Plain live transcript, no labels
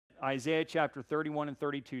Isaiah chapter 31 and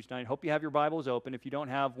 32 tonight. Hope you have your Bibles open. If you don't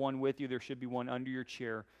have one with you, there should be one under your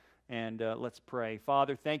chair. And let's pray.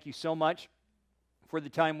 Father, thank you so much for the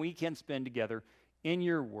time we can spend together in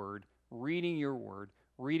your word, reading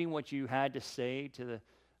what you had to say to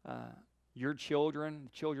your children,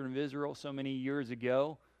 the children of Israel so many years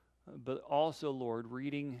ago, but also, Lord,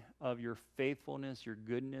 reading of your faithfulness, your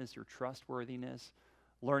goodness, your trustworthiness,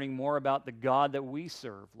 learning more about the God that we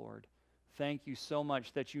serve, Lord. Thank you so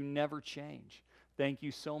much that you never change. Thank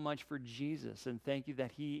you so much for Jesus, and thank you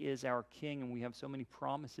that he is our King, and we have so many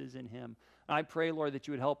promises in him. I pray, Lord, that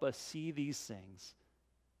you would help us see these things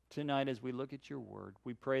tonight as we look at your word.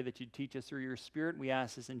 We pray that you'd teach us through your Spirit. We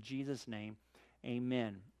ask this in Jesus' name.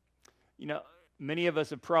 Amen. You know, many of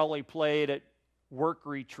us have probably played at work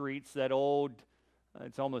retreats that old,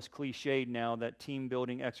 it's almost cliched now, that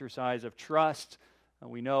team-building exercise of trust.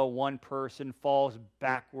 We know one person falls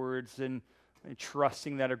backwards and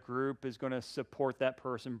trusting that a group is going to support that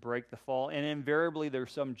person break the fall. And invariably,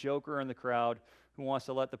 there's some joker in the crowd who wants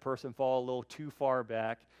to let the person fall a little too far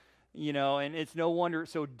back. You know, and it's no wonder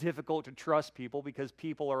it's so difficult to trust people, because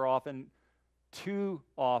people are too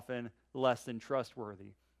often less than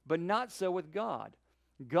trustworthy. But not so with God.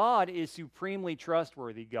 God is supremely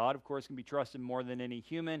trustworthy. God, of course, can be trusted more than any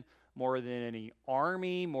human, more than any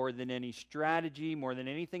army, more than any strategy, more than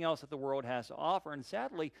anything else that the world has to offer. And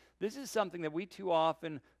sadly, this is something that we too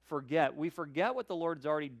often forget. We forget what the Lord's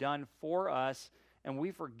already done for us, and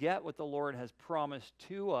we forget what the Lord has promised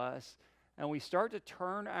to us, and we start to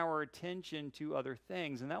turn our attention to other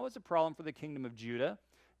things. And that was a problem for the kingdom of Judah.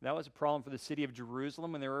 That was a problem for the city of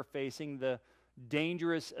Jerusalem when they were facing the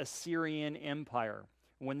dangerous Assyrian Empire.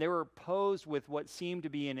 When they were posed with what seemed to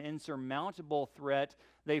be an insurmountable threat,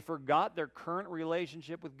 they forgot their current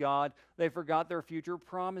relationship with God. They forgot their future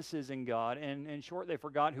promises in God. And in short, they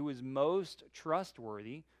forgot who was most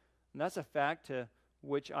trustworthy. And that's a fact to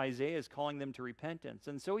which Isaiah is calling them to repentance.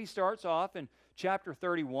 And so he starts off in chapter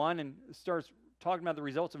 31 and starts talking about the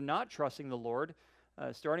results of not trusting the Lord,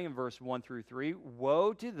 starting in verse 1 through 3.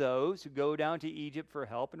 Woe to those who go down to Egypt for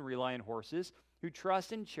help and rely on horses, who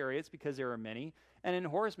trust in chariots because there are many, and in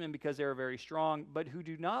horsemen because they are very strong, but who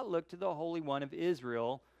do not look to the Holy One of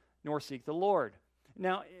Israel, nor seek the Lord.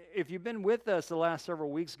 Now, if you've been with us the last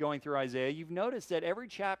several weeks going through Isaiah, you've noticed that every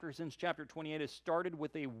chapter since chapter 28 has started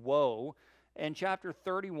with a woe, and chapter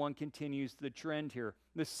 31 continues the trend here.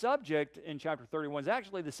 The subject in chapter 31 is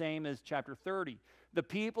actually the same as chapter 30. The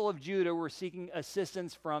people of Judah were seeking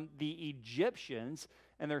assistance from the Egyptians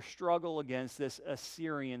and their struggle against this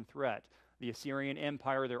Assyrian threat. The Assyrian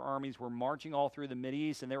Empire, their armies were marching all through the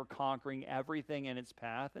Mideast, and they were conquering everything in its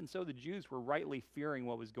path. And so the Jews were rightly fearing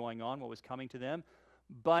what was going on, what was coming to them.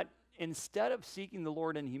 But instead of seeking the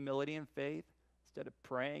Lord in humility and faith, instead of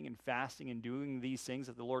praying and fasting and doing these things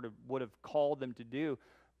that the Lord would have called them to do,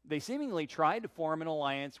 they seemingly tried to form an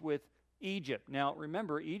alliance with Egypt. Now,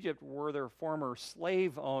 remember, Egypt were their former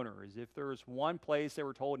slave owners. If there was one place they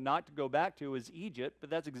were told not to go back to, it was Egypt, but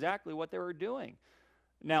that's exactly what they were doing.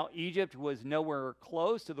 Now, Egypt was nowhere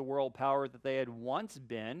close to the world power that they had once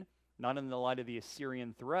been, not in the light of the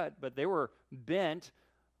Assyrian threat, but they were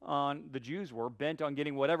the Jews were bent on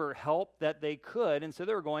getting whatever help that they could, and so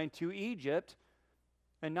they were going to Egypt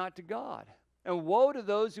and not to God. And woe to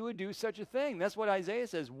those who would do such a thing. That's what Isaiah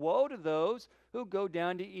says. Woe to those who go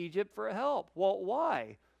down to Egypt for help. Well,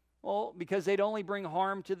 why? Well, because they'd only bring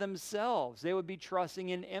harm to themselves. They would be trusting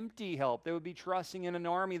in empty help. They would be trusting in an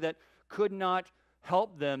army that could not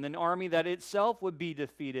help them, an army that itself would be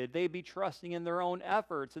defeated. They'd be trusting in their own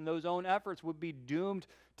efforts, and those own efforts would be doomed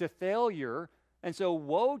to failure. And so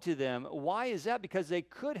woe to them. Why is that? Because they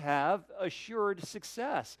could have assured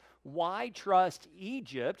success. Why trust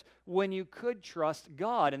Egypt when you could trust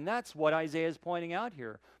God? And that's what Isaiah is pointing out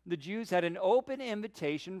here. The Jews had an open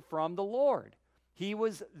invitation from the Lord. He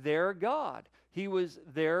was their God. He was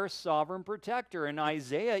their sovereign protector. And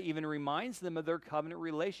Isaiah even reminds them of their covenant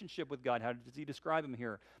relationship with God. How does he describe him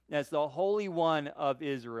here? As the Holy One of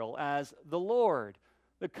Israel, as the Lord,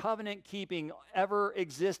 the covenant-keeping,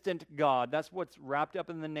 ever-existent God. That's what's wrapped up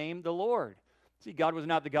in the name, the Lord. See, God was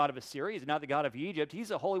not the God of Assyria. He's not the God of Egypt. He's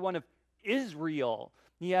the Holy One of Israel.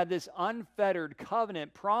 He had this unfettered,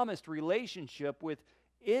 covenant, promised relationship with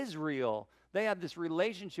Israel. They had this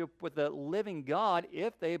relationship with the living God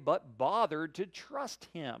if they but bothered to trust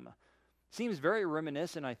him. Seems very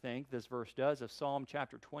reminiscent, I think, this verse does, of Psalm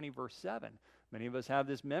chapter 20, verse 7. Many of us have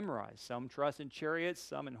this memorized. Some trust in chariots,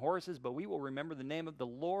 some in horses, but we will remember the name of the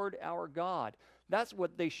Lord our God. That's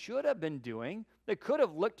what they should have been doing. They could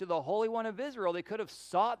have looked to the Holy One of Israel. They could have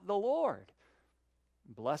sought the Lord.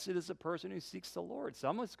 Blessed is the person who seeks the Lord.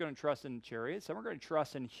 Someone's going to trust in chariots. Some are going to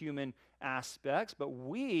trust in human aspects. But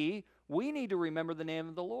we need to remember the name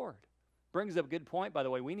of the Lord. Brings up a good point, by the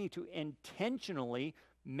way. We need to intentionally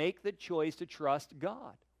make the choice to trust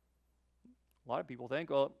God. A lot of people think,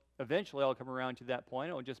 well, eventually I'll come around to that point.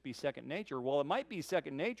 It'll just be second nature. Well, it might be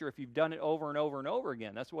second nature if you've done it over and over and over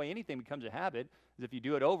again. That's the way anything becomes a habit, is if you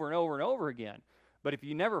do it over and over and over again. But if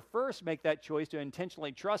you never first make that choice to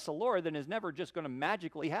intentionally trust the Lord, then it's never just going to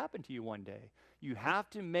magically happen to you one day. You have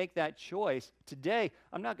to make that choice. Today,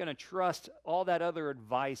 I'm not going to trust all that other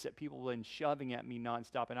advice that people have been shoving at me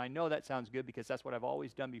nonstop. And I know that sounds good because that's what I've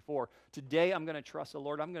always done before. Today, I'm going to trust the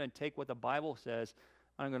Lord. I'm going to take what the Bible says.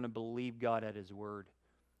 I'm going to believe God at his word.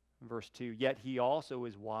 Verse 2, yet he also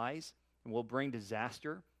is wise and will bring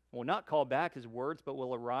disaster, will not call back his words, but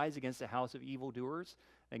will arise against the house of evildoers,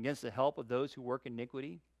 against the help of those who work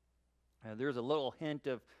iniquity. There's a little hint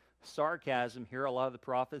of sarcasm here. A lot of the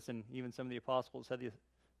prophets and even some of the apostles had the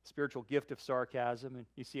spiritual gift of sarcasm, and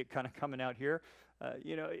you see it kind of coming out here.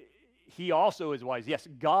 He also is wise. Yes,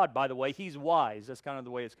 God, by the way, he's wise. That's kind of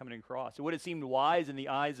the way it's coming across. So would it seem wise in the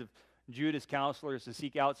eyes of Judah's counselors to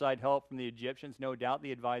seek outside help from the Egyptians? No doubt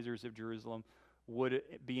the advisors of Jerusalem would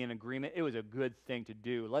be in agreement. It was a good thing to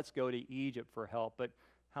do. Let's go to Egypt for help. But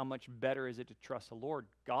how much better is it to trust the Lord?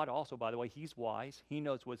 God also, by the way, he's wise. He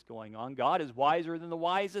knows what's going on. God is wiser than the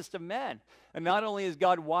wisest of men. And not only is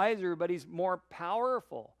God wiser, but he's more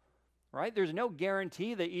powerful, right? There's no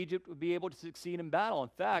guarantee that Egypt would be able to succeed in battle. In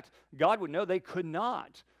fact, God would know they could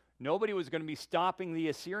not. Nobody was going to be stopping the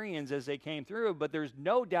Assyrians as they came through, but there's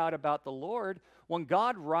no doubt about the Lord. When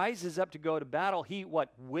God rises up to go to battle, he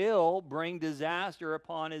will bring disaster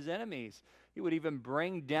upon his enemies. He would even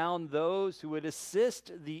bring down those who would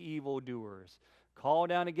assist the evildoers, call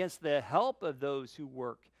down against the help of those who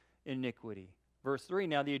work iniquity. Verse 3,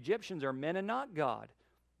 now the Egyptians are men and not God.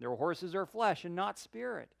 Their horses are flesh and not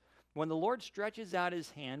spirit. When the Lord stretches out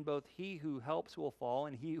his hand, both he who helps will fall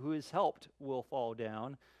and he who is helped will fall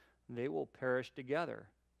down. They will perish together.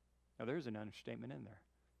 Now there's an understatement in there.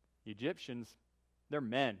 The Egyptians, they're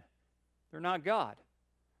men. They're not God.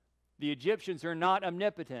 The Egyptians are not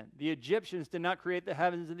omnipotent. The Egyptians did not create the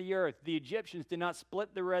heavens and the earth. The Egyptians did not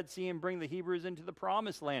split the Red Sea and bring the Hebrews into the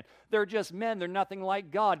promised land. They're just men. They're nothing like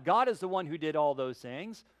God. God is the one who did all those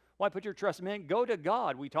things. Why put your trust in men? Go to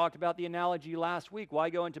God. We talked about the analogy last week.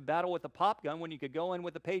 Why go into battle with a pop gun when you could go in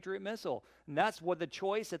with a Patriot missile? And that's what the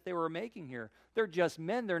choice that they were making here. They're just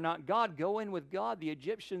men. They're not God. Go in with God. The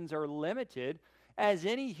Egyptians are limited, as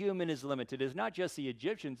any human is limited. It's not just the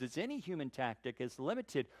Egyptians. It's any human tactic is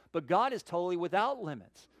limited. But God is totally without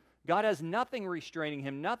limits. God has nothing restraining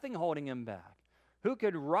him, nothing holding him back. Who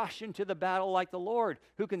could rush into the battle like the Lord?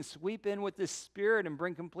 Who can sweep in with the Spirit and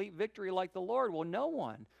bring complete victory like the Lord? Well, no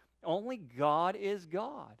one. Only God is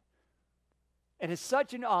God. And it's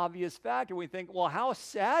such an obvious factor. We think, well, how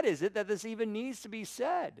sad is it that this even needs to be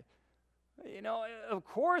said? You know, of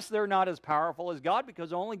course they're not as powerful as God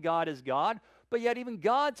because only God is God. But yet even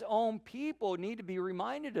God's own people need to be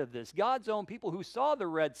reminded of this. God's own people who saw the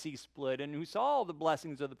Red Sea split and who saw all the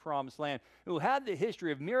blessings of the Promised Land, who had the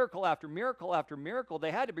history of miracle after miracle after miracle,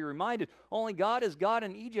 they had to be reminded, only God is God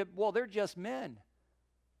in Egypt. Well, they're just men.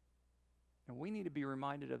 And we need to be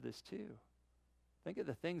reminded of this too. Think of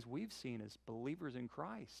the things we've seen as believers in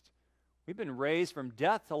Christ. We've been raised from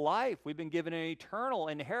death to life. We've been given an eternal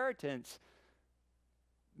inheritance,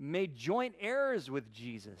 made joint heirs with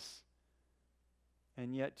Jesus.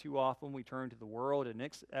 And yet too often we turn to the world and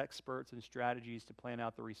experts and strategies to plan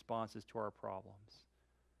out the responses to our problems.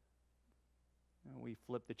 And we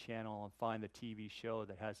flip the channel and find the TV show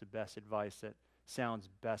that has the best advice that sounds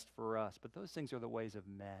best for us. But those things are the ways of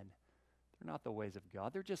men. They're not the ways of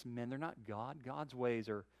God. They're just men. They're not God. God's ways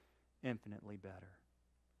are infinitely better.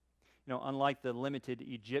 You know, unlike the limited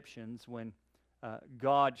Egyptians, when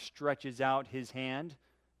God stretches out his hand,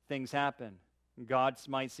 things happen. God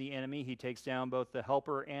smites the enemy. He takes down both the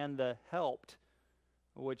helper and the helped,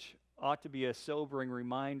 which ought to be a sobering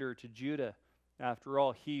reminder to Judah. After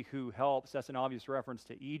all, he who helps, that's an obvious reference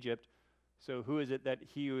to Egypt. So who is it that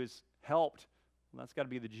he who is helped? Well, that's got to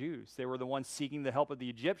be the Jews. They were the ones seeking the help of the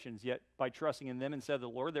Egyptians, yet by trusting in them instead of the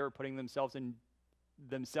Lord, they were putting themselves in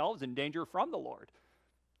danger from the Lord.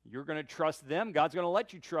 You're going to trust them. God's going to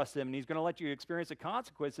let you trust them, and he's going to let you experience the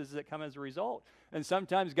consequences that come as a result. And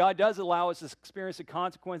sometimes God does allow us to experience the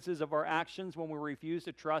consequences of our actions when we refuse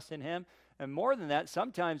to trust in him. And more than that,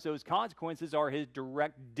 sometimes those consequences are his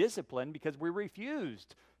direct discipline because we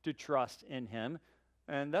refused to trust in him.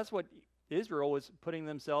 And that's what Israel was putting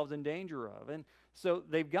themselves in danger of. And so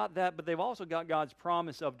they've got that, but they've also got God's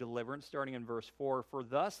promise of deliverance, starting in verse 4. For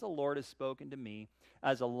thus the Lord has spoken to me,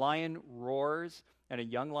 as a lion roars and a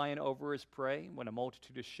young lion over his prey, when a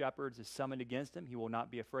multitude of shepherds is summoned against him, he will not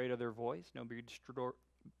be afraid of their voice,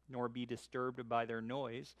 nor be disturbed by their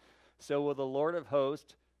noise. So will the Lord of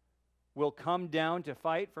hosts will come down to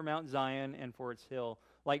fight for Mount Zion and for its hill.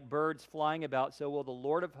 Like birds flying about, so will the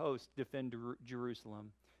Lord of hosts defend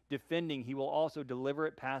Jerusalem. Defending, he will also deliver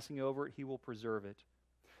it. Passing over it, he will preserve it.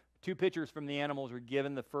 Two pictures from the animals were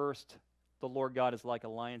given. The first, the Lord God is like a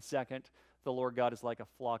lion. Second, the Lord God is like a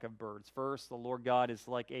flock of birds. First, the Lord God is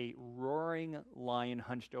like a roaring lion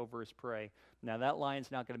hunched over his prey. Now, that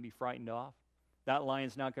lion's not going to be frightened off. That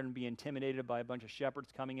lion's not going to be intimidated by a bunch of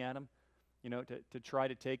shepherds coming at him, to try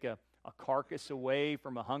to take a carcass away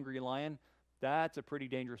from a hungry lion. That's a pretty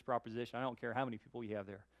dangerous proposition. I don't care how many people you have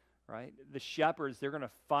there, right? The shepherds, they're going to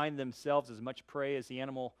find themselves as much prey as the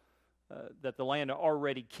animal that the lion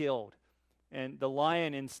already killed. And the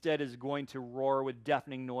lion instead is going to roar with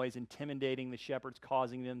deafening noise, intimidating the shepherds,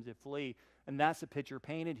 causing them to flee. And that's the picture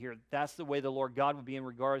painted here. That's the way the Lord God would be in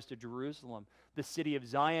regards to Jerusalem. The city of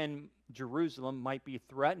Zion, Jerusalem, might be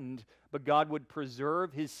threatened, but God would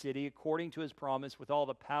preserve his city according to his promise with all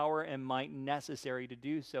the power and might necessary to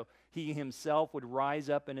do so. He himself would rise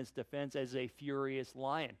up in his defense as a furious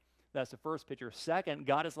lion. That's the first picture. Second,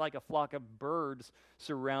 God is like a flock of birds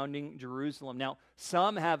surrounding Jerusalem. Now,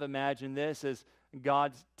 some have imagined this as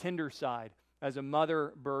God's tender side, as a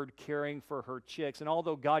mother bird caring for her chicks. And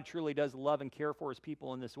although God truly does love and care for his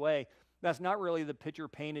people in this way, that's not really the picture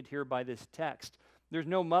painted here by this text. There's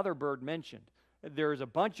no mother bird mentioned. There's a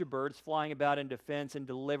bunch of birds flying about in defense and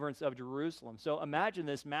deliverance of Jerusalem. So imagine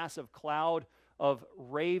this massive cloud of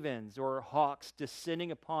ravens or hawks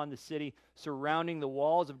descending upon the city, surrounding the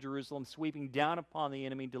walls of Jerusalem, sweeping down upon the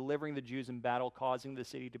enemy, delivering the Jews in battle, causing the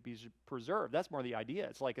city to be preserved. That's more the idea.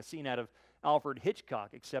 It's like a scene out of Alfred Hitchcock,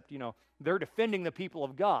 except, they're defending the people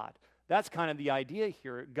of God. That's kind of the idea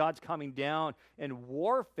here. God's coming down in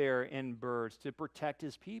warfare in birds to protect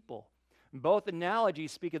his people. Both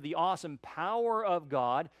analogies speak of the awesome power of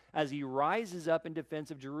God as he rises up in defense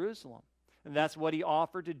of Jerusalem. And that's what he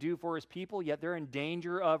offered to do for his people, yet they're in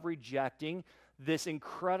danger of rejecting this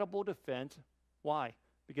incredible defense. Why?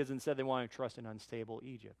 Because instead they want to trust in unstable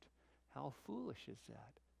Egypt. How foolish is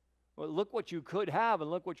that? Well, look what you could have and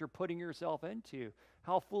look what you're putting yourself into.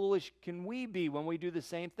 How foolish can we be when we do the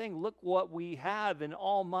same thing? Look what we have in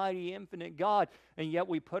almighty, infinite God, and yet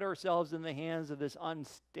we put ourselves in the hands of this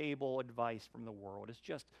unstable advice from the world. It's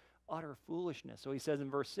just utter foolishness. So he says in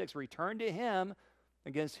verse 6, return to him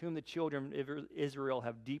against whom the children of Israel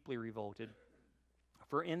have deeply revolted.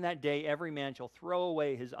 For in that day every man shall throw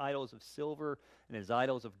away his idols of silver and his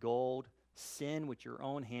idols of gold, sin which your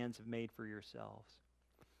own hands have made for yourselves.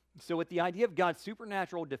 So with the idea of God's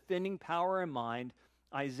supernatural defending power in mind,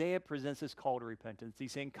 Isaiah presents this call to repentance.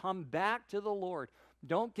 He's saying, come back to the Lord.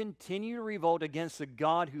 Don't continue to revolt against the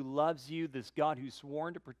God who loves you, this God who's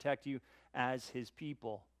sworn to protect you as his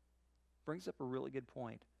people. Brings up a really good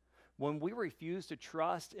point. When we refuse to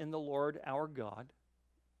trust in the Lord our God,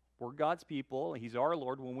 we're God's people, he's our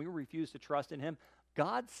Lord. When we refuse to trust in him,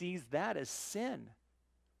 God sees that as sin.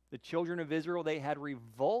 The children of Israel, they had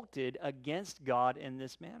revolted against God in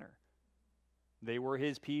this manner. They were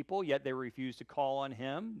his people, yet they refused to call on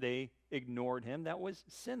him. They ignored him. That was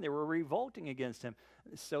sin. They were revolting against him.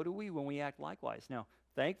 So do we when we act likewise. Now,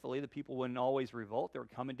 thankfully, the people wouldn't always revolt. There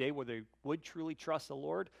would come a day where they would truly trust the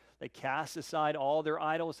Lord. They cast aside all their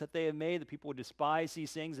idols that they had made. The people would despise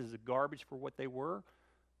these things as a garbage for what they were.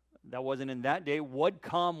 That wasn't in that day. Would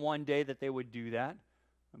come one day that they would do that.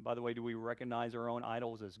 And by the way, do we recognize our own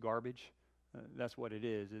idols as garbage? That's what it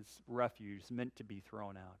is. It's refuse. It's meant to be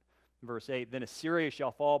thrown out. Verse 8, then Assyria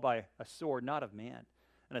shall fall by a sword not of man,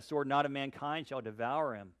 and a sword not of mankind shall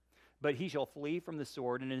devour him. But he shall flee from the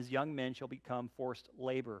sword, and his young men shall become forced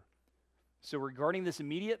labor. So regarding this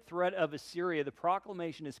immediate threat of Assyria, the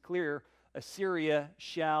proclamation is clear: Assyria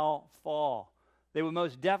shall fall. They would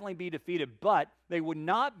most definitely be defeated, but they would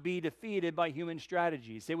not be defeated by human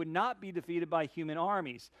strategies. They would not be defeated by human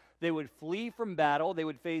armies. They would flee from battle. They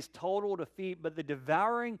would face total defeat, but the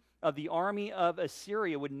devouring of the army of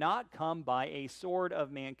Assyria would not come by a sword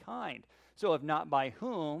of mankind. So if not by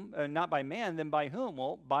whom, not by man, then by whom?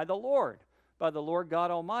 Well, by the Lord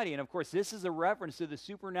God Almighty. And of course, this is a reference to the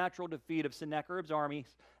supernatural defeat of Sennacherib's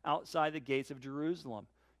armies outside the gates of Jerusalem.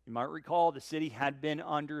 You might recall the city had been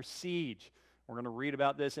under siege. We're going to read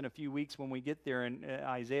about this in a few weeks when we get there in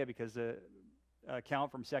Isaiah, because the account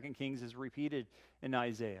from 2 Kings is repeated in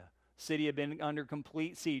Isaiah. city had been under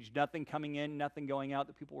complete siege. Nothing coming in, nothing going out.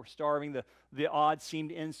 The people were starving. The odds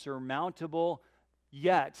seemed insurmountable.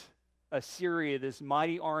 Yet, Assyria, this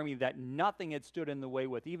mighty army that nothing had stood in the way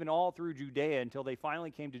with, even all through Judea until they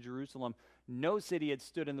finally came to Jerusalem, no city had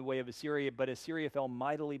stood in the way of Assyria, but Assyria fell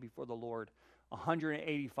mightily before the Lord.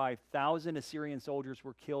 185,000 Assyrian soldiers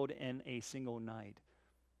were killed in a single night.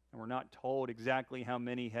 And we're not told exactly how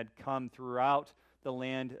many had come throughout the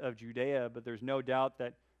land of Judea, but there's no doubt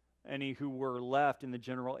that any who were left in the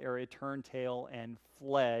general area turned tail and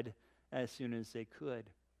fled as soon as they could.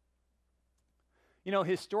 You know,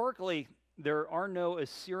 historically, there are no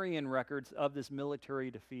Assyrian records of this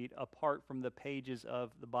military defeat apart from the pages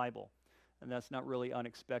of the Bible. And that's not really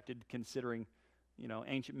unexpected considering, you know,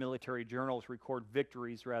 ancient military journals record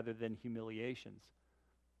victories rather than humiliations.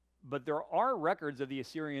 But there are records of the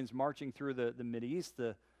Assyrians marching through the Mideast.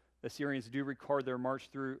 The Assyrians do record their march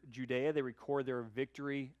through Judea. They record their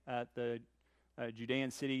victory at the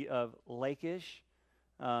Judean city of Lachish.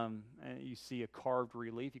 And you see a carved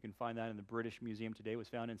relief. You can find that in the British Museum today. It was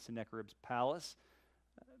found in Sennacherib's palace.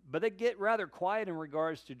 But they get rather quiet in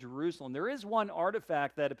regards to Jerusalem. There is one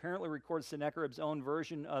artifact that apparently records Sennacherib's own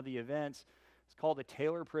version of the events. It's called the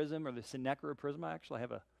Taylor Prism or the Sennacherib Prism. I actually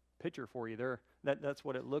have a picture for you there. That's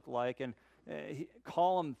what it looked like. And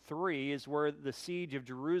column 3 is where the siege of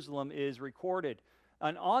Jerusalem is recorded.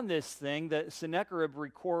 And on this thing, that Sennacherib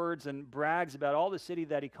records and brags about all the city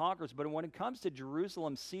that he conquers. But when it comes to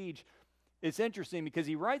Jerusalem's siege, it's interesting because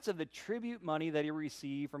he writes of the tribute money that he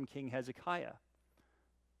received from King Hezekiah,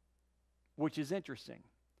 which is interesting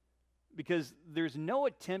because there's no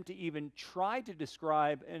attempt to even try to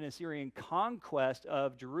describe an Assyrian conquest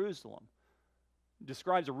of Jerusalem. It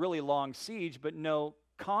describes a really long siege, but no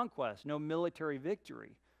conquest, no military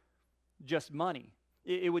victory, just money.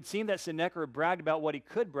 It would seem that Sennacherib bragged about what he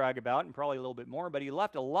could brag about, and probably a little bit more, but he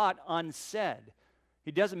left a lot unsaid.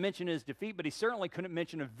 He doesn't mention his defeat, but he certainly couldn't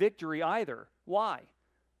mention a victory either. Why?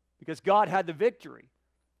 Because God had the victory.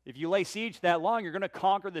 If you lay siege that long, you're going to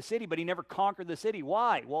conquer the city, but he never conquered the city.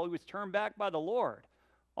 Why? Well, he was turned back by the Lord.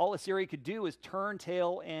 All Assyria could do is turn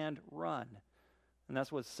tail and run. And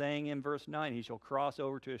that's what's saying in verse 9. He shall cross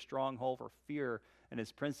over to a stronghold for fear, and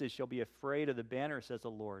his princes shall be afraid of the banner, says the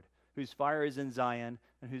Lord, whose fire is in Zion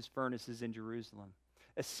and whose furnace is in Jerusalem.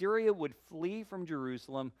 Assyria would flee from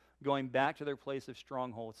Jerusalem, going back to their place of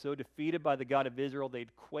stronghold. So defeated by the God of Israel,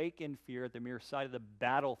 they'd quake in fear at the mere sight of the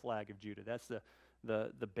battle flag of Judah. That's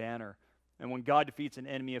the banner. And when God defeats an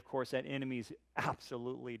enemy, of course, that enemy is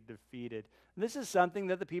absolutely defeated. And this is something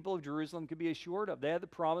that the people of Jerusalem could be assured of. They had the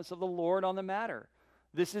promise of the Lord on the matter.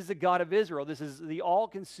 This is the God of Israel. This is the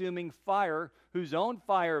all-consuming fire, whose own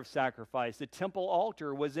fire of sacrifice, the temple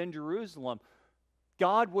altar, was in Jerusalem.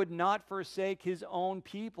 God would not forsake his own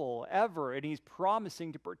people ever, and he's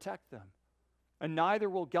promising to protect them. And neither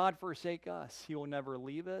will God forsake us. He will never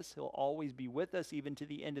leave us. He'll always be with us, even to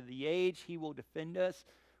the end of the age. He will defend us.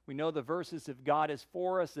 We know the verses, if God is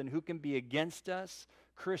for us, then who can be against us?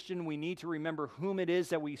 Christian, we need to remember whom it is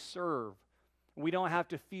that we serve. We don't have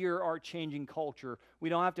to fear our changing culture. We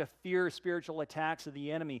don't have to fear spiritual attacks of the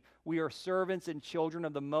enemy. We are servants and children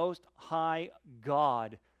of the Most High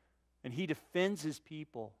God, and he defends his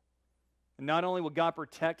people. And not only will God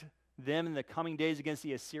protect them in the coming days against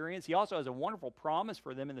the Assyrians, he also has a wonderful promise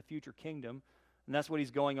for them in the future kingdom, and that's what he's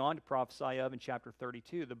going on to prophesy of in chapter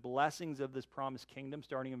 32. The blessings of this promised kingdom,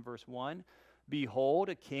 starting in verse 1, behold,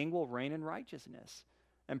 a king will reign in righteousness,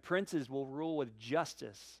 and princes will rule with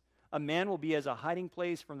justice. A man will be as a hiding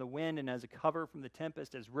place from the wind and as a cover from the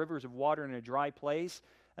tempest, as rivers of water in a dry place,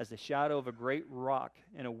 as the shadow of a great rock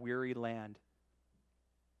in a weary land.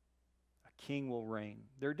 A king will reign.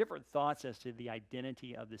 There are different thoughts as to the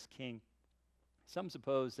identity of this king. Some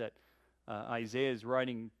suppose that Isaiah is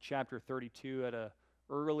writing chapter 32 at an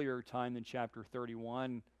earlier time than chapter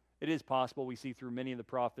 31. It is possible. We see through many of the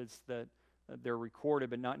prophets that they're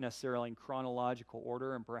recorded, but not necessarily in chronological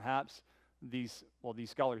order, and perhaps these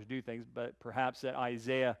scholars do things, but perhaps that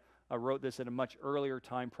Isaiah wrote this at a much earlier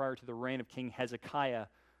time prior to the reign of King Hezekiah,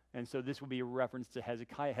 and so this would be a reference to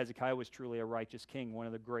Hezekiah. Hezekiah was truly a righteous king, one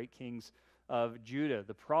of the great kings of Judah.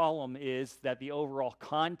 The problem is that the overall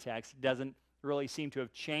context doesn't really seem to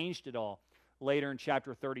have changed at all. Later in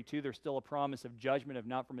chapter 32, there's still a promise of judgment, if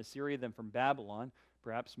not from Assyria, then from Babylon,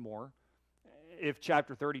 perhaps more. If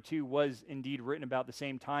chapter 32 was indeed written about the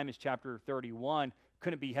same time as chapter 31,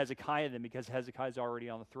 couldn't be Hezekiah then, because Hezekiah's already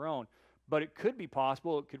on the throne. But it could be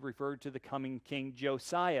possible it could refer to the coming king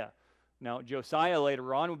Josiah. Now, Josiah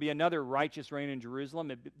later on would be another righteous reign in Jerusalem.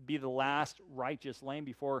 It would be the last righteous reign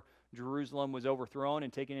before Jerusalem was overthrown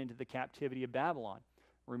and taken into the captivity of Babylon.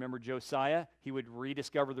 Remember Josiah? He would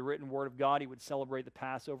rediscover the written word of God. He would celebrate the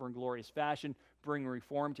Passover in glorious fashion, bring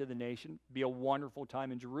reform to the nation, be a wonderful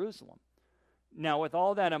time in Jerusalem. Now, with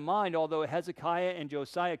all that in mind, although Hezekiah and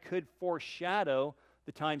Josiah could foreshadow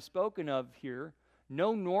the time spoken of here,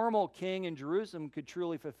 no normal king in Jerusalem could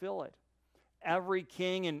truly fulfill it. Every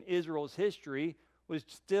king in Israel's history was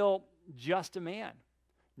still just a man.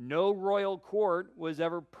 No royal court was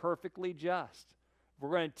ever perfectly just. If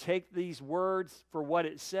we're going to take these words for what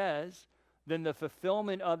it says, then the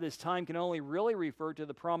fulfillment of this time can only really refer to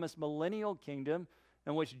the promised millennial kingdom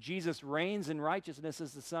in which Jesus reigns in righteousness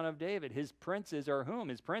as the Son of David. His princes are whom?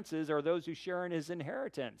 His princes are those who share in his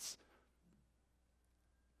inheritance.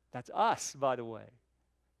 That's us, by the way.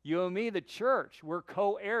 You and me, the church, we're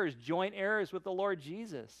co-heirs, joint heirs with the Lord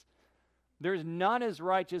Jesus. There's none as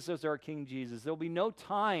righteous as our King Jesus. There'll be no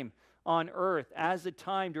time on earth as the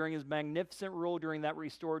time during his magnificent rule during that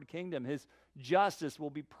restored kingdom. His justice will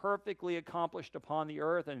be perfectly accomplished upon the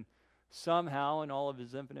earth, and somehow, in all of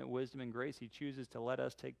his infinite wisdom and grace, he chooses to let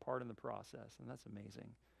us take part in the process, and that's amazing.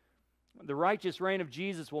 The righteous reign of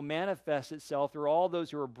Jesus will manifest itself through all those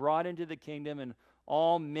who are brought into the kingdom, and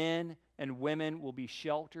all men and women will be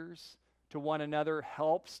shelters to one another,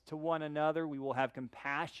 helps to one another. We will have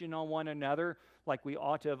compassion on one another like we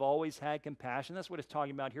ought to have always had compassion. That's what it's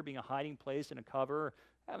talking about here, being a hiding place and a cover,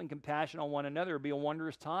 having compassion on one another. It'll be a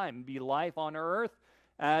wondrous time. It'll be life on earth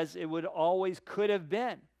as it would always could have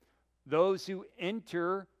been. Those who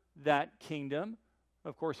enter that kingdom,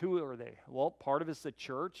 of course, who are they? Well, part of it's the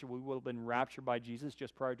church. We will have been raptured by Jesus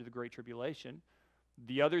just prior to the Great Tribulation.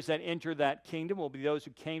 The others that enter that kingdom will be those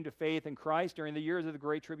who came to faith in Christ during the years of the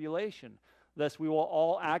Great Tribulation. Thus, we will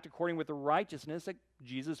all act according with the righteousness that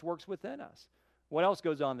Jesus works within us. What else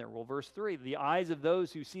goes on there? Well, verse 3, the eyes of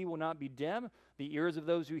those who see will not be dim, the ears of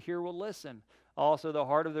those who hear will listen. Also, the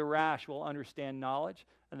heart of the rash will understand knowledge,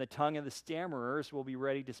 and the tongue of the stammerers will be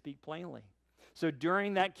ready to speak plainly. So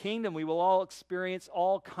during that kingdom, we will all experience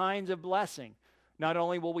all kinds of blessing. Not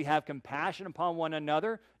only will we have compassion upon one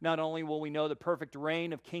another, not only will we know the perfect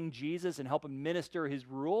reign of King Jesus and help him minister his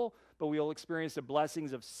rule, but we will experience the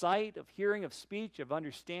blessings of sight, of hearing, of speech, of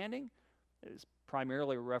understanding. It is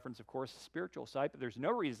primarily a reference, of course, to spiritual sight, but there's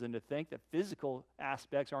no reason to think that physical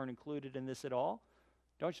aspects aren't included in this at all.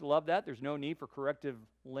 Don't you love that? There's no need for corrective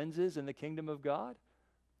lenses in the kingdom of God.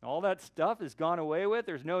 All that stuff is gone away with.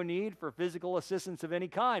 There's no need for physical assistance of any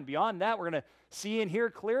kind. Beyond that, we're going to see and hear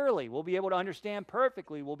clearly. We'll be able to understand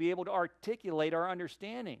perfectly. We'll be able to articulate our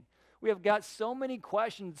understanding. We have got so many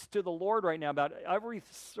questions to the Lord right now about every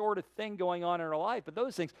sort of thing going on in our life, but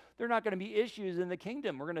those things, they're not going to be issues in the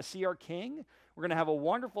kingdom. We're going to see our King. We're going to have a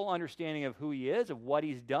wonderful understanding of who he is, of what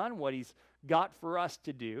he's done, what he's got for us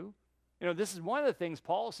to do. You know, this is one of the things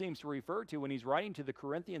Paul seems to refer to when he's writing to the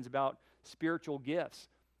Corinthians about spiritual gifts.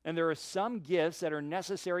 And there are some gifts that are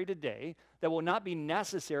necessary today that will not be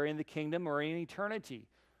necessary in the kingdom or in eternity.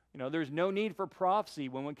 You know, there's no need for prophecy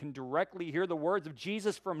when one can directly hear the words of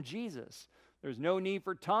Jesus from Jesus. There's no need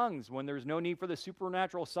for tongues when there's no need for the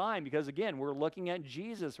supernatural sign because, again, we're looking at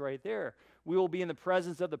Jesus right there. We will be in the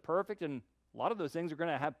presence of the perfect, and a lot of those things are going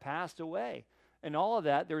to have passed away. And all of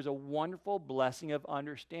that, there's a wonderful blessing of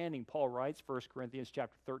understanding. Paul writes, 1 Corinthians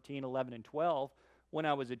chapter 13, 11, and 12, when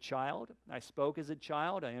I was a child, I spoke as a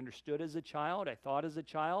child, I understood as a child, I thought as a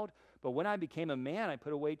child, but when I became a man, I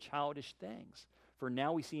put away childish things. For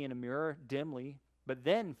now we see in a mirror dimly, but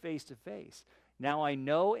then face to face. Now I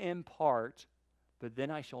know in part, but then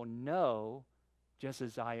I shall know just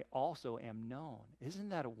as I also am known. Isn't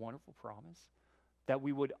that a wonderful promise? That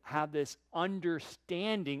we would have this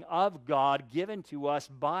understanding of God given to us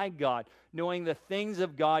by God, knowing the things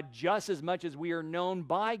of God just as much as we are known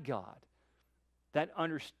by God. That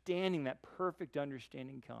understanding, that perfect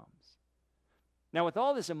understanding comes. Now, with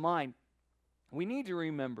all this in mind, we need to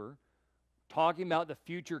remember, talking about the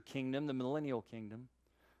future kingdom, the millennial kingdom,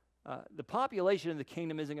 the population of the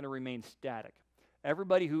kingdom isn't going to remain static.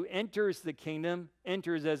 Everybody who enters the kingdom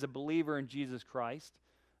enters as a believer in Jesus Christ.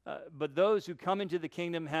 But those who come into the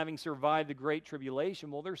kingdom having survived the Great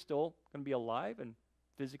Tribulation, well, they're still going to be alive and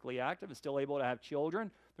physically active and still able to have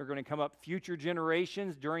children. They're going to come up future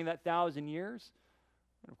generations during that 1,000 years.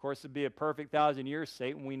 And of course, it'd be a perfect 1,000 years.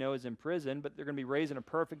 Satan, we know, is in prison, but they're going to be raised in a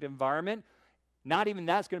perfect environment. Not even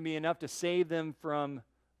that's going to be enough to save them from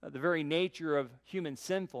the very nature of human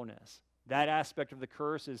sinfulness. That aspect of the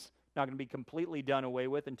curse is not going to be completely done away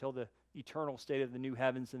with until the eternal state of the new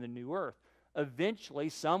heavens and the new earth. Eventually,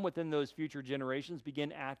 some within those future generations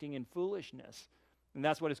begin acting in foolishness. And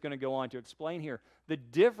that's what it's going to go on to explain here. The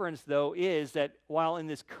difference, though, is that while in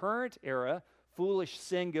this current era, foolish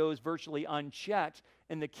sin goes virtually unchecked,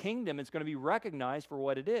 In the kingdom, it's going to be recognized for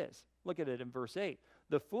what it is. Look at it in verse 8.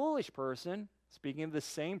 The foolish person, speaking of the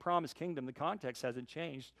same promised kingdom, the context hasn't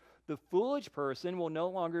changed. The foolish person will no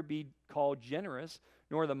longer be called generous,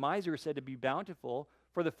 nor the miser said to be bountiful,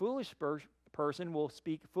 for the foolish person will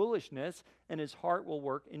speak foolishness, and his heart will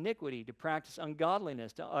work iniquity, to practice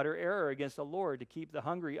ungodliness, to utter error against the Lord, to keep the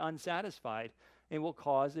hungry unsatisfied, and will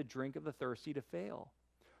cause the drink of the thirsty to fail.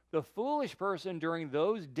 The foolish person during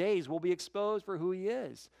those days will be exposed for who he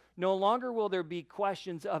is. No longer will there be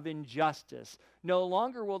questions of injustice. No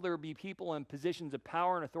longer will there be people in positions of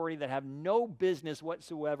power and authority that have no business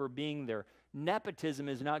whatsoever being there. Nepotism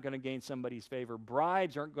is not going to gain somebody's favor.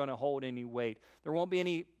 Bribes aren't going to hold any weight. There won't be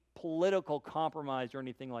any political compromise or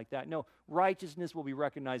anything like that. No, righteousness will be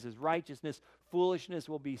recognized as righteousness. Foolishness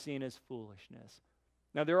will be seen as foolishness.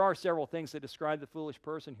 Now, there are several things that describe the foolish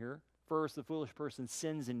person here. First, the foolish person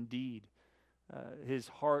sins indeed. His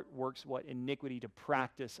heart works iniquity, to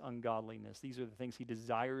practice ungodliness. These are the things he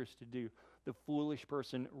desires to do. The foolish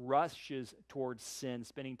person rushes towards sin,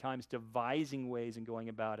 spending time devising ways and going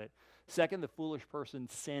about it. Second, the foolish person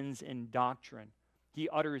sins in doctrine. He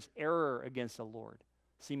utters error against the Lord,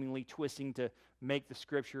 seemingly twisting to make the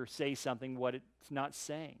scripture say something what it's not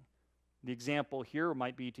saying. The example here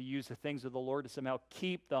might be to use the things of the Lord to somehow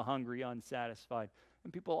keep the hungry unsatisfied.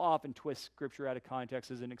 And people often twist scripture out of context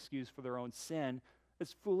as an excuse for their own sin.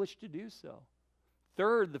 It's foolish to do so.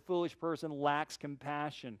 Third, the foolish person lacks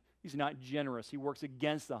compassion. He's not generous. He works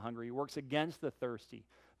against the hungry. He works against the thirsty.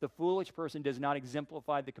 The foolish person does not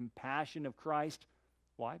exemplify the compassion of Christ.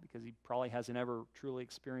 Why? Because he probably hasn't ever truly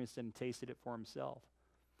experienced and tasted it for himself.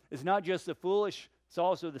 It's not just the foolish, it's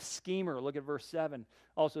also the schemer. Look at verse 7.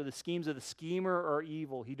 Also, the schemes of the schemer are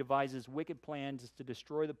evil. He devises wicked plans to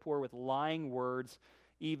destroy the poor with lying words,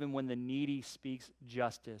 even when the needy speaks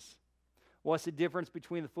justice. What's the difference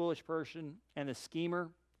between the foolish person and the schemer?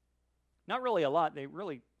 Not really a lot. They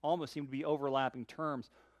really almost seem to be overlapping terms.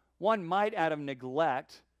 One might, out of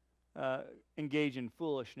neglect, engage in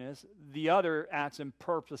foolishness. The other acts in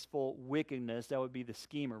purposeful wickedness. That would be the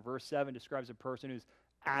schemer. Verse 7 describes a person who's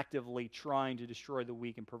actively trying to destroy the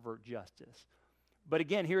weak and pervert justice. But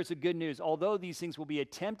again, here's the good news. Although these things will be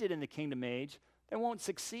attempted in the kingdom age, they won't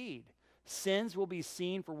succeed. Sins will be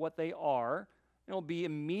seen for what they are, and will be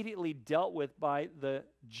immediately dealt with by the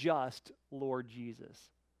just Lord Jesus.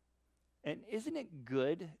 And isn't it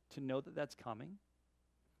good to know that that's coming?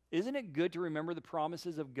 Isn't it good to remember the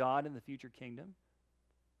promises of God in the future kingdom?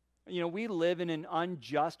 You know, we live in an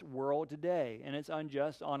unjust world today, and it's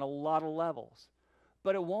unjust on a lot of levels.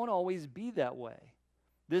 But it won't always be that way.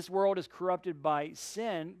 This world is corrupted by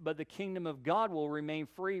sin, but the kingdom of God will remain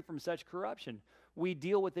free from such corruption. We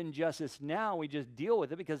deal with injustice now. We just deal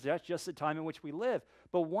with it because that's just the time in which we live.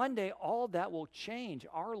 But one day, all that will change.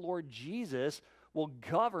 Our Lord Jesus will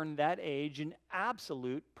govern that age in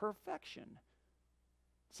absolute perfection.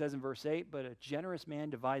 It says in verse 8, but a generous man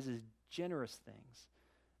devises generous things,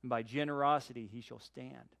 and by generosity he shall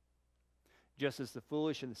stand. Just as the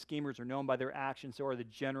foolish and the schemers are known by their actions, so are the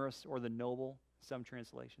generous or the noble, some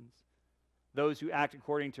translations. Those who act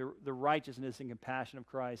according to the righteousness and compassion of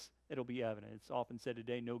Christ, it'll be evident. It's often said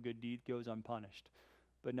today, no good deed goes unpunished,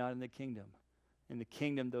 but not in the kingdom. In the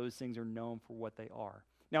kingdom, those things are known for what they are.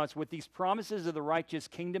 Now, it's with these promises of the righteous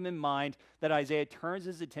kingdom in mind that Isaiah turns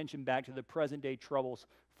his attention back to the present-day troubles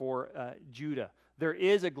for Judah. There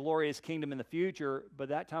is a glorious kingdom in the future, but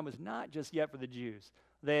that time was not just yet for the Jews.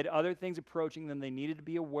 They had other things approaching them. They needed to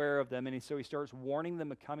be aware of them, and so he starts warning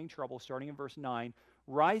them of coming trouble, starting in verse 9.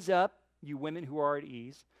 Rise up, you women who are at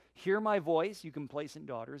ease. Hear my voice, you complacent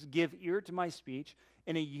daughters. Give ear to my speech.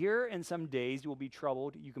 In a year and some days you will be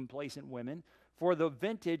troubled, you complacent women. For the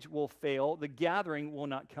vintage will fail, the gathering will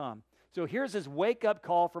not come. So here's this wake-up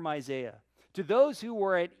call from Isaiah. To those who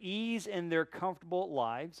were at ease in their comfortable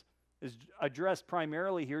lives, is addressed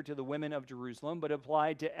primarily here to the women of Jerusalem, but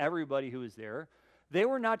applied to everybody who is there. They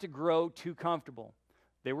were not to grow too comfortable.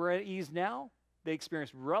 They were at ease now. They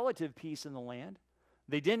experienced relative peace in the land.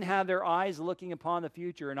 They didn't have their eyes looking upon the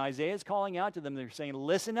future. And Isaiah is calling out to them. They're saying,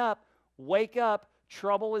 listen up, wake up,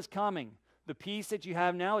 trouble is coming. The peace that you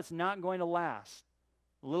have now, it's not going to last.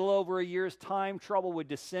 A little over a year's time, trouble would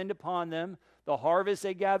descend upon them. The harvest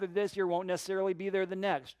they gathered this year won't necessarily be there the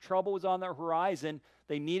next. Trouble was on their horizon.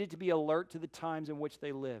 They needed to be alert to the times in which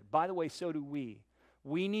they lived. By the way, so do we.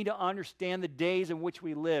 We need to understand the days in which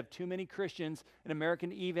we live. Too many Christians in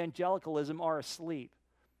American evangelicalism are asleep.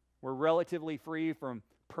 We're relatively free from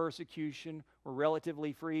persecution. We're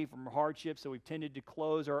relatively free from hardship, so we've tended to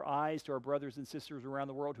close our eyes to our brothers and sisters around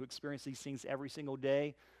the world who experience these things every single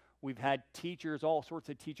day. We've had teachers, all sorts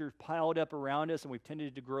of teachers piled up around us, and we've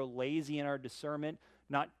tended to grow lazy in our discernment,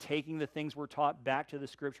 not taking the things we're taught back to the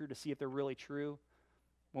Scripture to see if they're really true.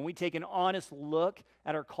 When we take an honest look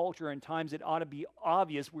at our culture and times, it ought to be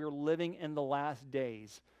obvious we're living in the last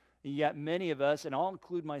days. And yet many of us, and I'll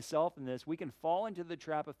include myself in this, we can fall into the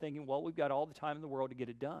trap of thinking, well, we've got all the time in the world to get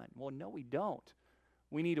it done. Well, no, we don't.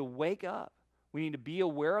 We need to wake up. We need to be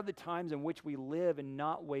aware of the times in which we live and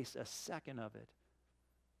not waste a second of it.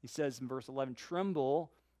 He says in verse 11, "Tremble,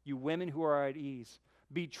 you women who are at ease.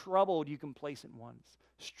 Be troubled, you complacent ones.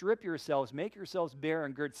 Strip yourselves, make yourselves bare,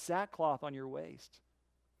 and gird sackcloth on your waist."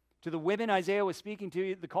 To the women Isaiah was speaking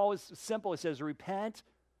to, the call is simple. It says, repent.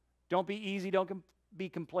 Don't be easy. Don't be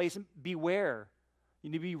complacent. Beware.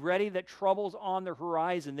 You need to be ready that trouble's on the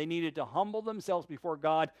horizon. They needed to humble themselves before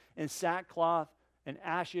God in sackcloth and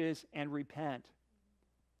ashes and repent.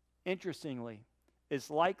 Interestingly,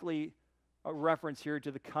 it's likely a reference here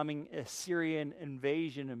to the coming Assyrian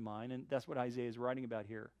invasion in mind, and that's what Isaiah is writing about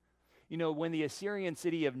here. You know, when the Assyrian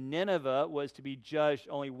city of Nineveh was to be judged,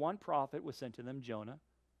 only one prophet was sent to them, Jonah,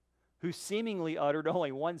 who seemingly uttered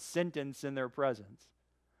only one sentence in their presence.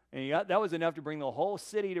 And that was enough to bring the whole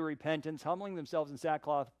city to repentance, humbling themselves in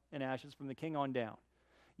sackcloth and ashes from the king on down.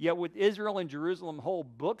 Yet with Israel and Jerusalem, whole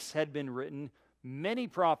books had been written, many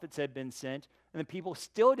prophets had been sent, and the people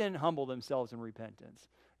still didn't humble themselves in repentance.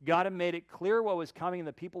 God had made it clear what was coming, and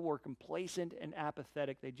the people were complacent and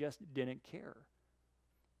apathetic. They just didn't care.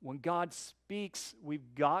 When God speaks,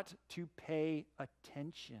 we've got to pay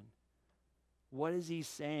attention. What is he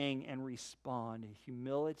saying? And respond in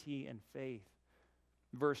humility and faith.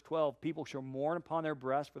 Verse 12, people shall mourn upon their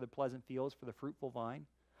breasts for the pleasant fields, for the fruitful vine.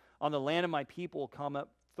 On the land of my people will come up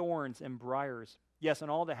thorns and briars. Yes, on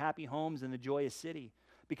all the happy homes in the joyous city.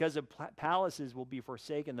 Because the palaces will be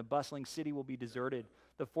forsaken, the bustling city will be deserted.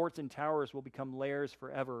 The forts and towers will become lairs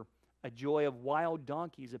forever. A joy of wild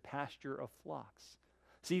donkeys, a pasture of flocks.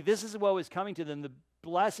 See, this is what was coming to them. The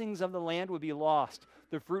blessings of the land would be lost.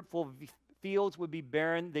 The fruitful fields would be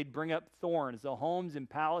barren. They'd bring up thorns. The homes and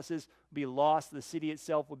palaces would be lost. The city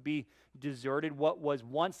itself would be deserted. What was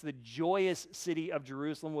once the joyous city of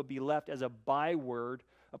Jerusalem would be left as a byword,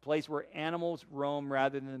 a place where animals roam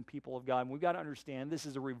rather than people of God. And we've got to understand this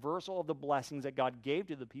is a reversal of the blessings that God gave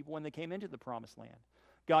to the people when they came into the promised land.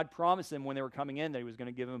 God promised them when they were coming in that he was going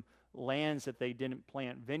to give them lands that they didn't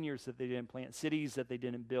plant, vineyards that they didn't plant, cities that they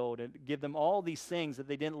didn't build, and give them all these things that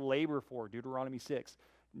they didn't labor for, Deuteronomy 6.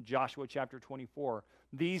 Joshua chapter 24.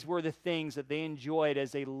 These were the things that they enjoyed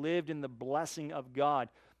as they lived in the blessing of God.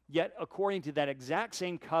 Yet, according to that exact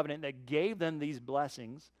same covenant that gave them these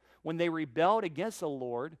blessings, when they rebelled against the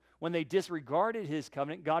Lord, when they disregarded his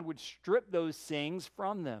covenant, God would strip those things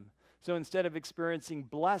from them. So instead of experiencing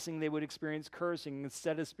blessing, they would experience cursing.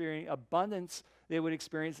 Instead of experiencing abundance, they would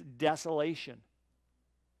experience desolation.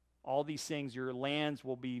 All these things, your lands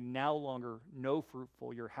will be no longer no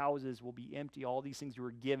fruitful. Your houses will be empty. All these things you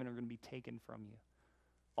were given are going to be taken from you.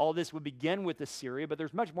 All this would begin with Assyria, but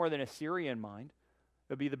there's much more than Assyria in mind.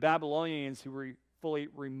 It would be the Babylonians who fully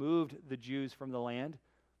removed the Jews from the land.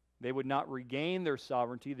 They would not regain their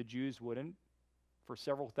sovereignty. The Jews wouldn't for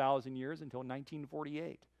several thousand years until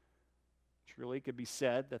 1948. Truly, it could be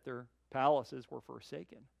said that their palaces were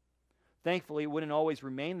forsaken. Thankfully, it wouldn't always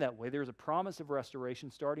remain that way. There's a promise of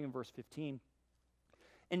restoration starting in verse 15.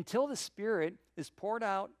 Until the Spirit is poured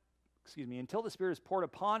upon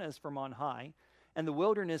us from on high, and the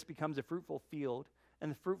wilderness becomes a fruitful field,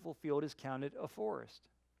 and the fruitful field is counted a forest.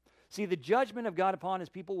 See, the judgment of God upon his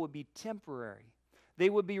people would be temporary. They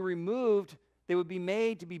would be removed, they would be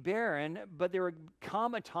made to be barren, but there would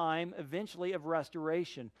come a time eventually of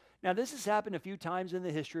restoration. Now, this has happened a few times in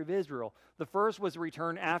the history of Israel. The first was the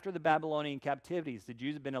return after the Babylonian captivities. The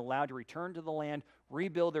Jews have been allowed to return to the land,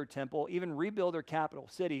 rebuild their temple, even rebuild their capital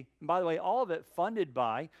city. And by the way, all of it funded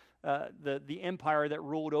by the empire that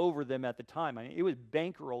ruled over them at the time. I mean, it was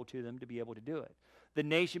bankrolled to them to be able to do it. The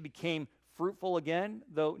nation became fruitful again,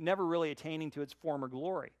 though never really attaining to its former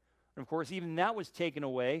glory. And of course, even that was taken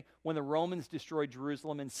away when the Romans destroyed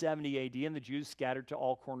Jerusalem in 70 AD and the Jews scattered to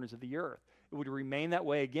all corners of the earth. It would remain that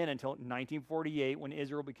way again until 1948 when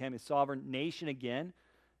Israel became a sovereign nation again.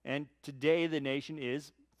 And today the nation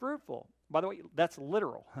is fruitful. By the way, that's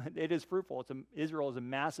literal. It is fruitful. Israel is a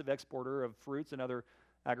massive exporter of fruits and other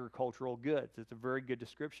agricultural goods. It's a very good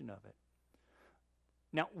description of it.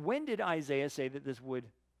 Now, when did Isaiah say that this would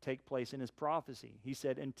take place in his prophecy? He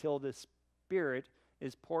said, until the Spirit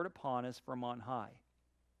is poured upon us from on high.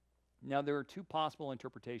 Now, there are two possible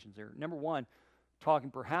interpretations there. Number one, talking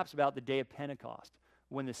perhaps about the day of Pentecost,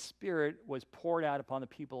 when the Spirit was poured out upon the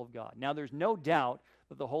people of God. Now, there's no doubt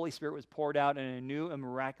that the Holy Spirit was poured out in a new and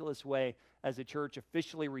miraculous way as the church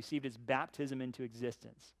officially received its baptism into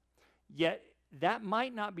existence. Yet, that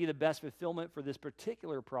might not be the best fulfillment for this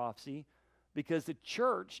particular prophecy, because the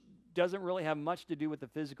church doesn't really have much to do with the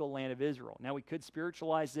physical land of Israel. Now, we could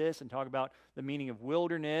spiritualize this and talk about the meaning of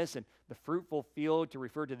wilderness and the fruitful field to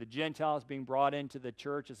refer to the Gentiles being brought into the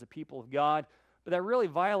church as the people of God, but that really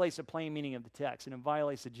violates the plain meaning of the text, and it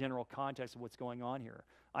violates the general context of what's going on here.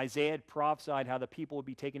 Isaiah had prophesied how the people would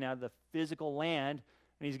be taken out of the physical land,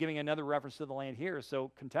 and he's giving another reference to the land here,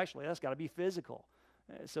 so contextually, that's got to be physical.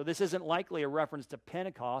 So this isn't likely a reference to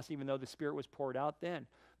Pentecost, even though the Spirit was poured out then.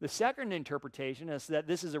 The second interpretation is that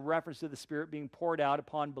this is a reference to the Spirit being poured out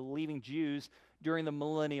upon believing Jews during the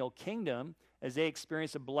millennial kingdom as they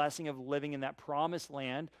experience the blessing of living in that promised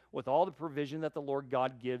land with all the provision that the Lord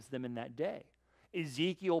God gives them in that day.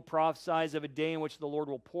 Ezekiel prophesies of a day in which the Lord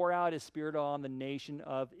will pour out his Spirit on the nation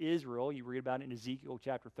of Israel. You read about it in Ezekiel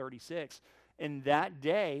chapter 36. In that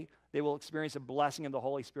day, they will experience a blessing of the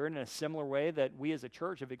Holy Spirit in a similar way that we as a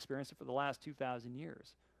church have experienced it for the last 2,000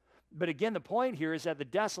 years. But again, the point here is that the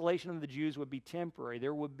desolation of the Jews would be temporary.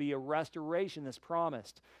 There would be a restoration that's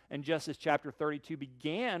promised. And just as chapter 32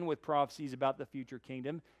 began with prophecies about the future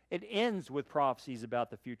kingdom, it ends with prophecies about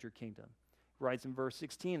the future kingdom. It writes in verse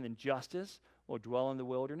 16, "Then justice will dwell in the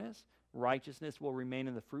wilderness, righteousness will remain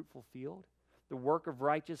in the fruitful field. The work of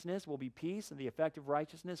righteousness will be peace, and the effect of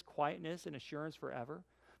righteousness, quietness and assurance forever.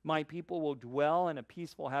 My people will dwell in a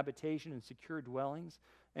peaceful habitation and secure dwellings,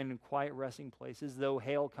 and in quiet resting places, though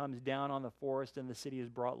hail comes down on the forest and the city is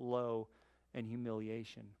brought low in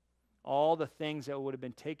humiliation." All the things that would have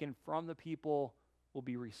been taken from the people will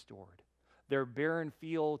be restored. Their barren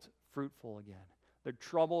fields fruitful again. Their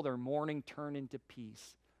trouble, their mourning turned into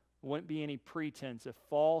peace. There wouldn't be any pretense of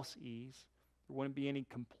false ease. There wouldn't be any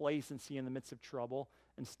complacency in the midst of trouble.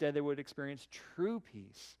 Instead, they would experience true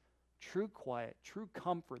peace, true quiet, true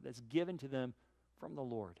comfort that's given to them from the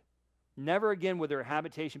Lord. Never again would their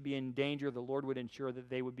habitation be in danger. The Lord would ensure that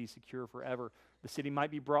they would be secure forever. The city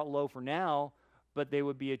might be brought low for now, but they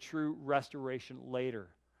would be a true restoration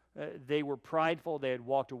later. They were prideful. They had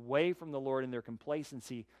walked away from the Lord in their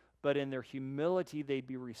complacency, but in their humility they'd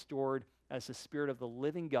be restored as the Spirit of the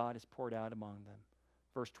living God is poured out among them.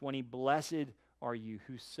 Verse 20, "Blessed are you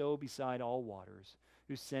who sow beside all waters,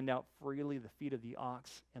 who send out freely the feet of the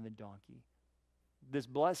ox and the donkey." This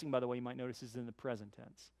blessing, by the way, you might notice is in the present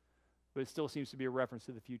tense, but it still seems to be a reference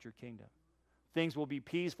to the future kingdom. Things will be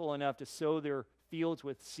peaceful enough to sow their fields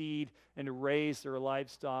with seed and to raise their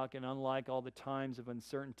livestock, and unlike all the times of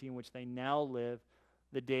uncertainty in which they now live,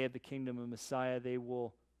 the day of the kingdom of Messiah, they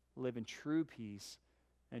will live in true peace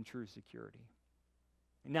and true security.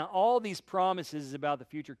 Now, all these promises about the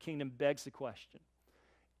future kingdom begs the question: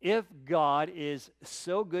 if God is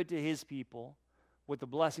so good to his people with the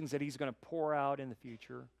blessings that he's going to pour out in the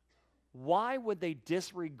future, why would they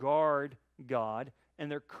disregard God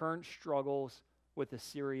and their current struggles with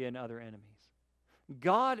Assyria and other enemies?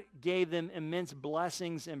 God gave them immense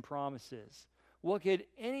blessings and promises. What could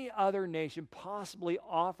any other nation possibly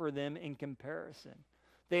offer them in comparison?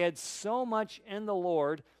 They had so much in the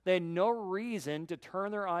Lord, they had no reason to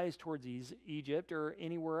turn their eyes towards Egypt or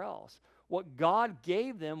anywhere else. What God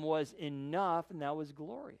gave them was enough, and that was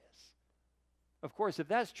glorious. Of course, if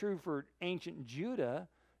that's true for ancient Judah,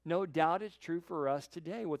 no doubt it's true for us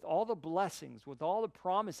today. With all the blessings, with all the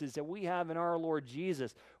promises that we have in our Lord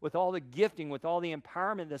Jesus, with all the gifting, with all the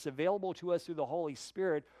empowerment that's available to us through the Holy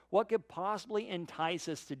Spirit, what could possibly entice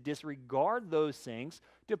us to disregard those things,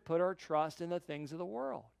 to put our trust in the things of the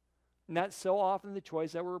world? And that's so often the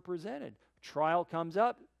choice that we're presented. Trial comes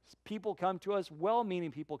up, people come to us,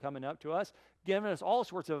 well-meaning people coming up to us, giving us all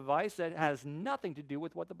sorts of advice that has nothing to do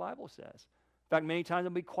with what the Bible says. In fact, many times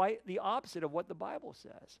it'll be quite the opposite of what the Bible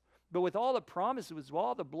says. But with all the promises, with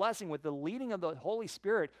all the blessing, with the leading of the Holy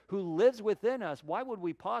Spirit who lives within us, why would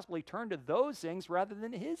we possibly turn to those things rather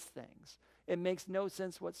than his things? It makes no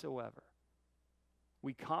sense whatsoever.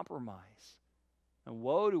 We compromise. And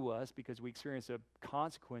woe to us because we experience the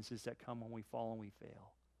consequences that come when we fall and we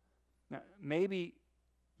fail. Now, maybe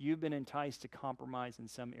you've been enticed to compromise in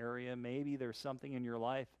some area. Maybe there's something in your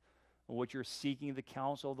life in which you're seeking the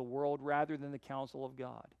counsel of the world rather than the counsel of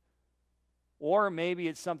God. Or maybe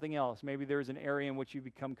it's something else. Maybe there's an area in which you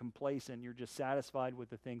become complacent. You're just satisfied with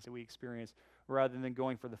the things that we experience rather than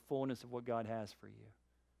going for the fullness of what God has for you.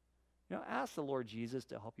 You know, ask the Lord Jesus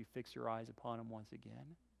to help you fix your eyes upon him once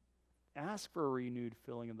again. Ask for a renewed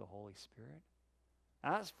filling of the Holy Spirit.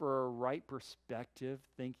 Ask for a right perspective,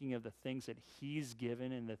 thinking of the things that he's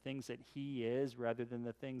given and the things that he is rather than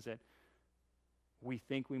the things that we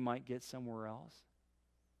think we might get somewhere else.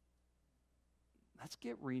 Let's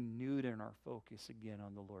get renewed in our focus again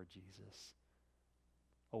on the Lord Jesus.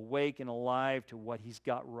 awake and alive to what He's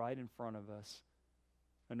got right in front of us,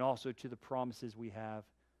 and also to the promises we have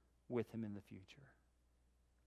with Him in the future.